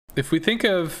if we think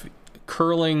of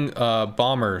curling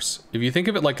bombers, if you think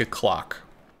of it like a clock,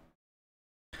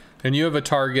 and you have a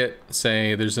target,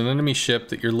 say there's an enemy ship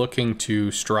that you're looking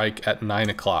to strike at 9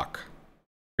 o'clock.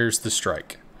 Here's the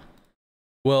strike.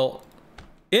 Well,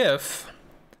 if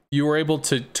you were able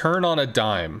to turn on a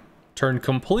dime, turn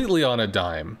completely on a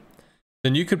dime,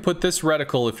 then you could put this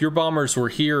reticle, if your bombers were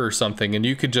here or something, and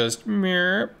you could just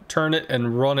turn it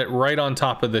and run it right on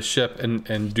top of the ship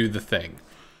and do the thing.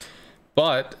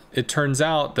 But it turns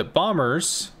out that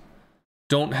bombers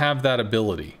don't have that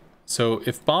ability. So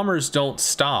if bombers don't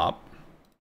stop,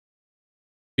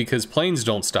 because planes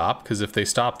don't stop, because if they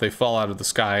stop, they fall out of the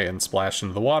sky and splash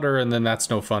into the water, and then that's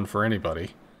no fun for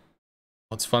anybody.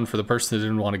 Well, it's fun for the person that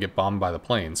didn't want to get bombed by the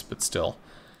planes, but still.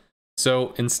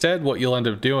 So instead, what you'll end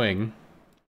up doing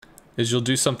is you'll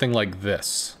do something like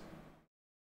this.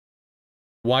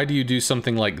 Why do you do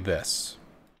something like this?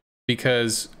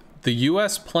 Because the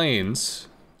US planes,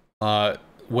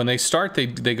 when they start,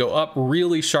 they go up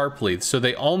really sharply, so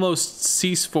they almost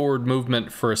cease forward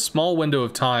movement for a small window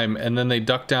of time, and then they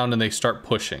duck down and they start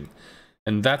pushing.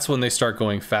 And that's when they start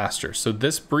going faster. So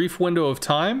this brief window of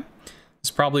time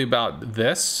is probably about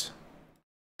this.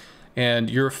 And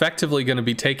you're effectively going to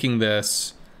be taking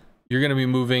this, you're going to be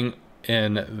moving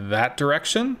in that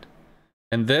direction.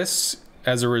 And this,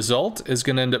 as a result, is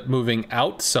going to end up moving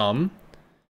out some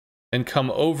and come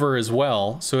over as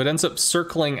well. So it ends up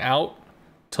circling out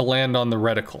to land on the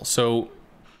reticle. So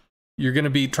you're going to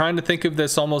be trying to think of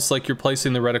this almost like you're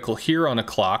placing the reticle here on a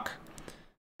clock,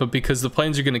 but because the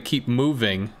planes are going to keep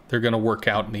moving, they're going to work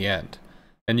out in the end.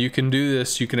 And you can do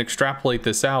this, you can extrapolate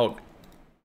this out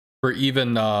for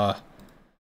even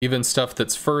stuff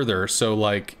that's further. So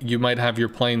like you might have your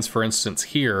planes, for instance,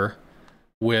 here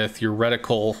with your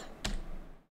reticle.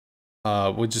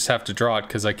 We'll just have to draw it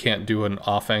because I can't do an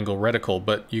off-angle reticle,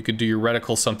 but you could do your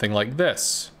reticle something like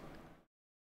this.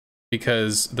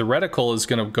 Because the reticle is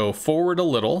going to go forward a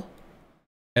little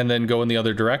and then go in the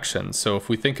other direction. So if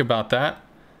we think about that,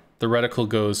 the reticle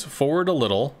goes forward a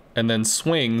little and then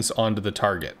swings onto the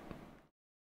target.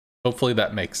 Hopefully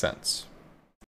that makes sense.